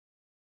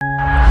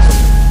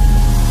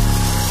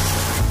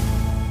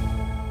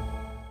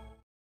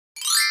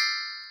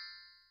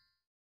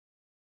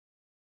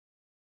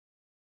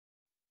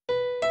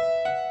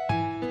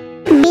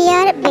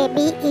Deer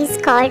baby is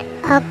called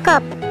a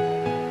cub.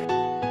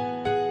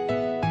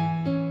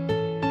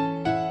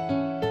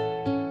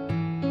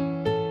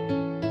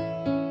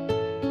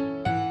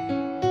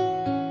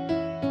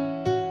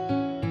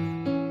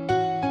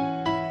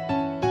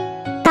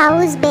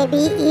 Cow's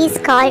baby is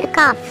called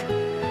calf.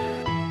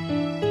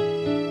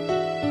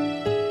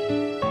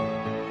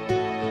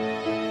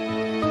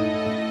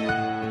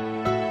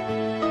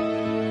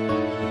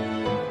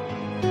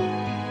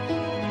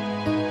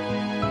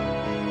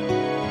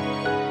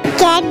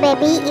 Cat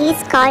baby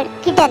is called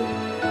kitten.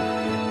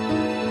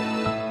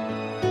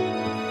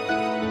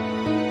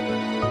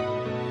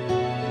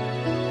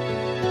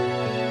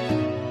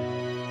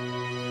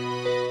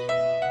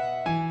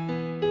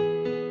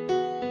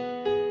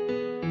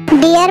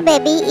 Deer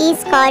baby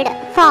is called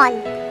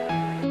fawn.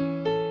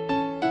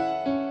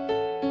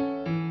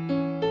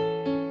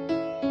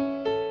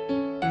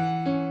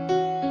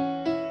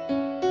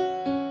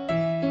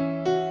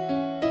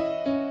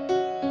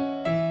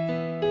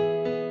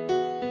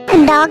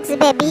 Dog's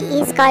baby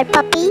is called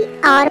puppy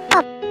or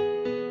pup.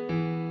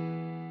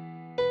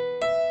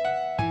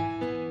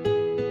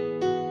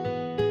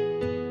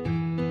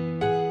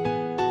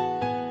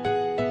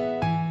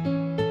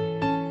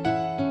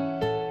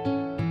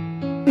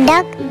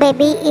 Duck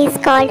baby is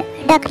called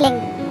duckling.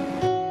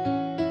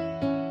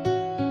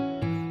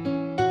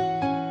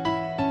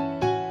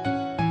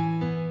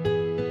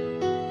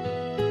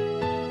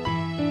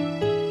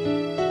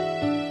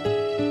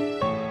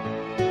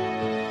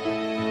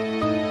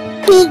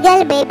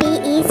 Eagle baby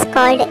is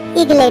called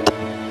eaglet.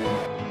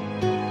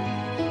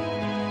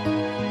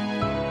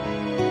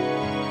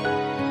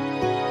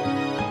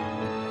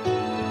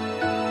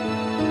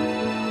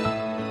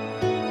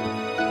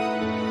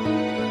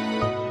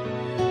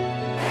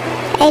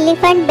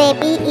 Elephant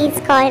baby is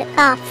called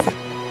calf.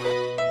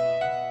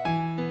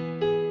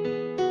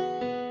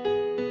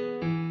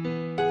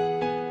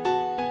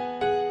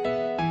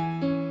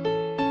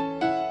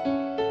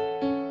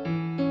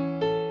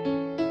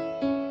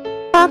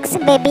 Fox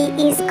baby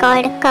is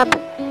called cub.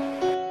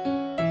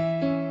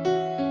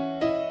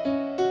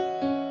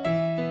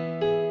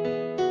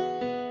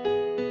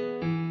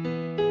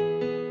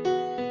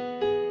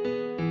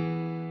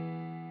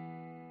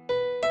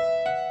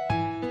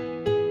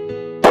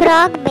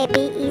 Frog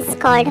baby is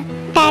called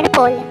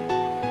tadpole.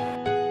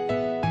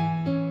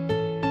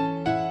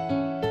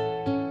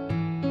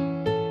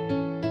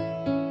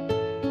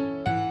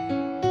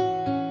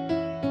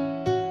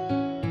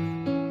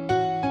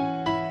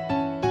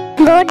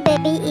 Goat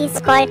baby is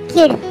called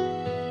kid.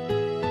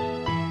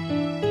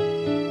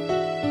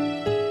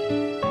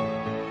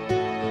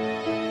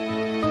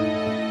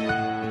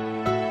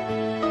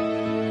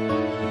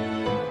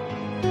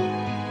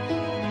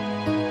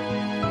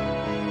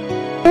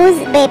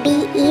 Goose baby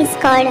is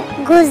called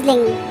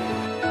gooseling.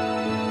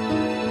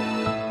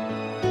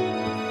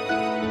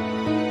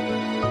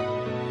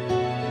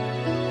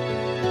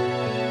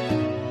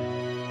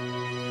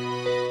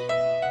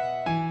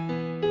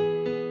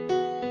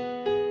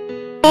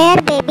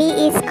 Bear baby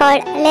is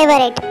called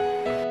leveret.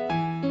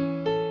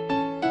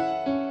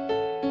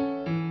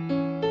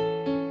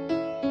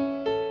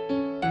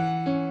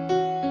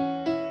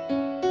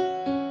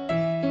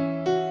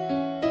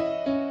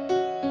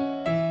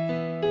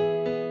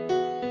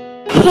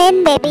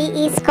 Hen baby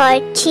is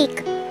called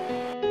chick.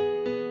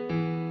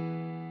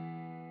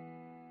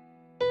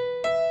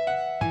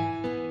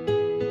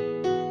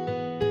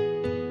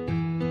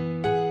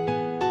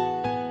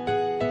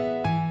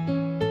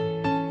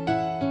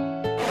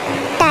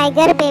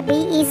 Tiger baby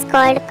is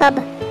called cub.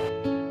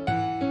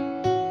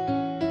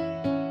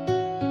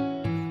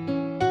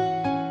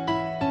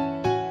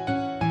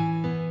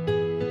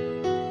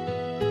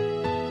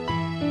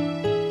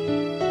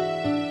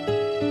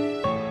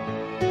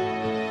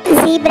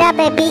 Zebra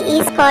baby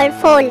is called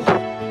foal.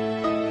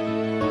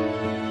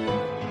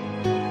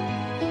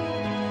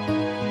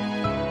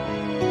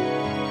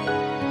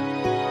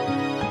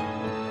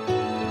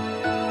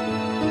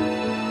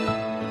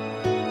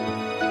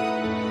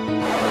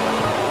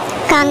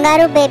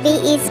 Kangaroo baby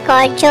is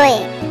called joy.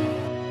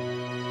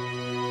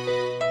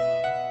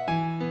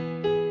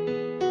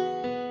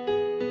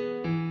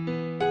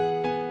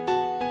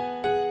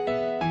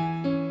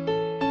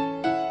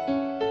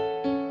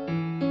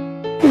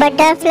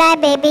 Butterfly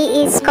baby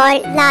is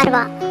called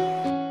larva.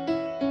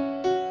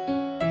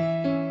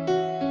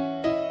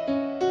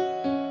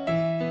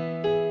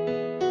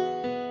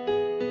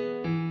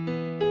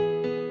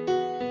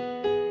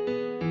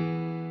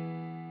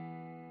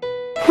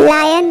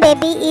 Lion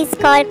baby is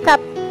called cub.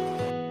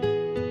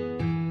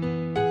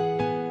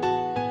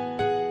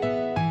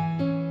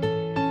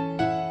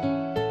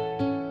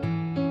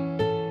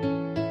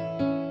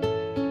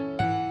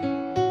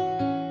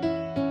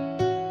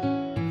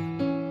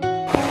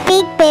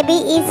 Pig baby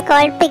is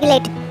called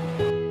piglet.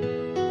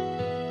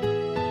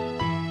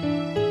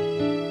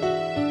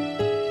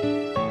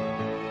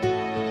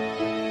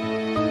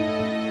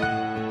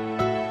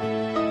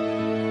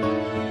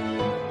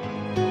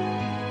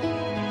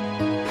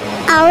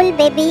 Owl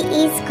baby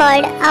is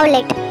called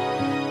owlet.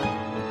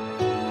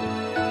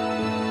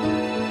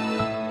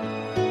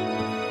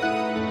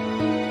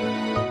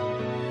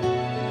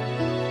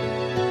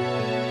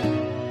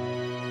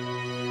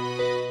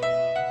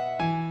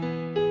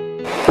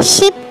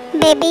 Sheep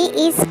baby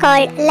is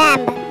called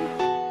lamb.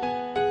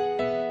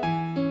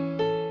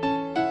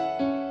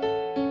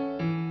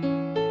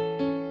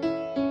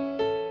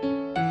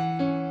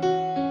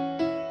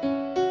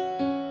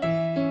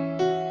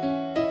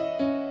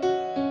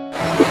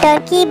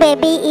 Turkey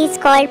baby is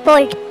called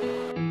poult.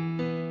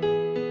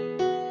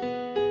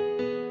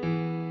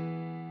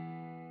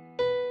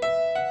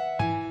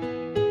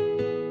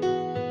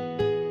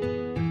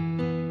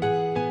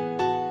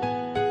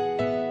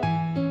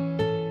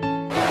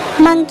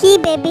 Monkey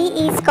baby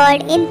is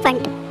called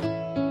infant.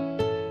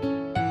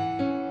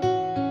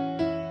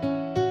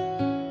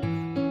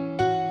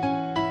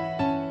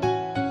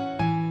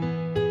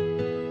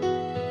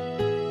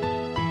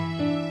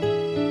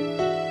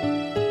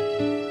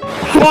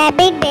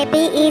 Rabbit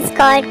baby is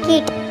called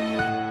kit.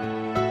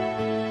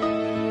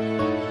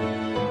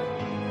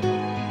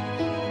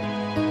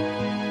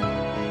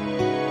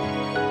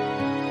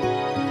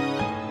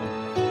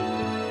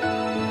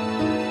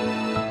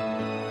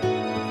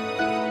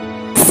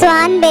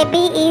 Swan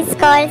baby is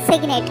called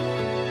cygnet.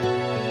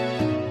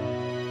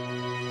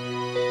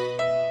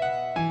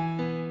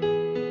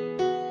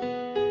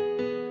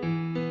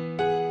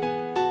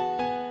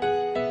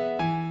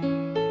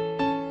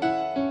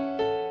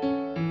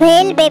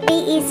 Whale baby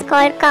is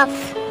called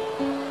calf.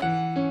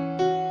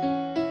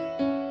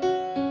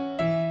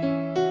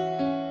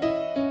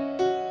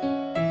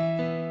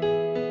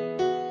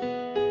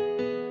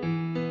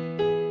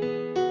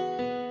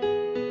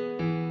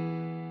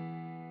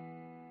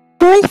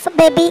 Wolf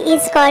baby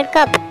is called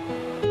cub.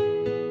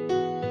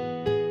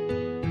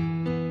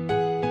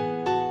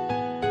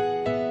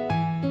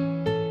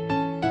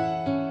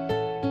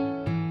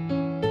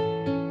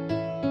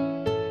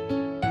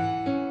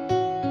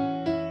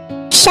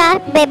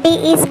 Shark baby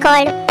is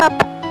called pup.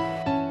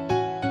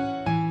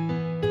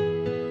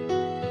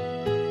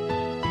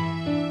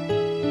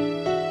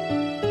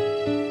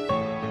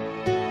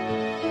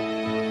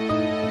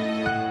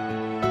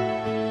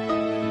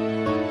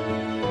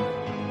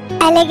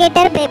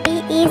 Alligator baby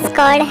is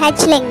called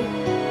hatchling.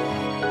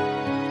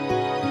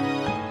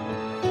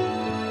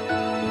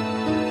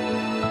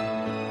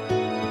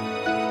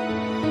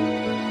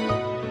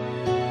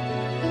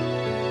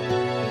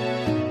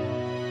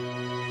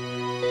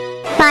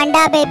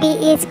 Panda baby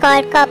is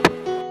called cub.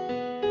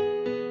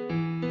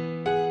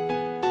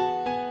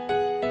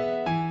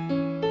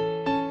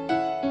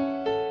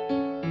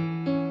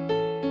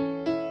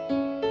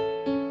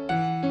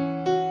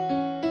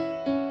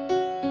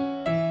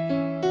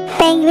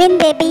 Penguin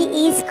baby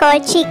is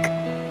called chick.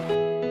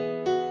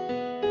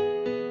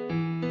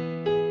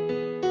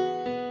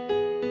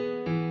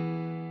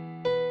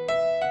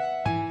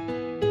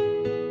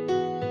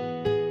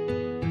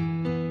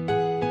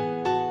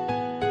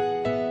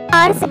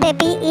 Horse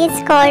baby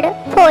is called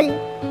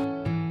foal.